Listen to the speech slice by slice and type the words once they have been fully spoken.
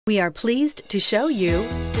We are pleased to show you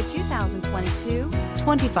the 2022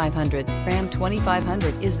 2500. Ram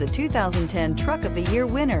 2500 is the 2010 Truck of the Year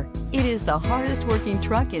winner. It is the hardest working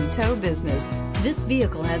truck in tow business. This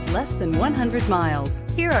vehicle has less than 100 miles.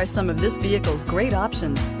 Here are some of this vehicle's great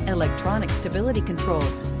options: electronic stability control,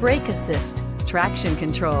 brake assist, traction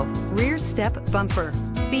control, rear step bumper,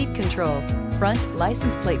 speed control, front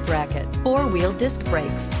license plate bracket, four-wheel disc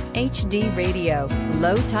brakes, HD radio,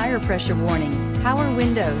 low tire pressure warning, power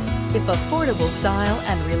windows. If affordable style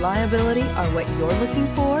and reliability are what you're looking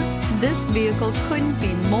for, this vehicle couldn't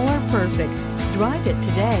be more perfect. Drive it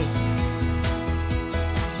today.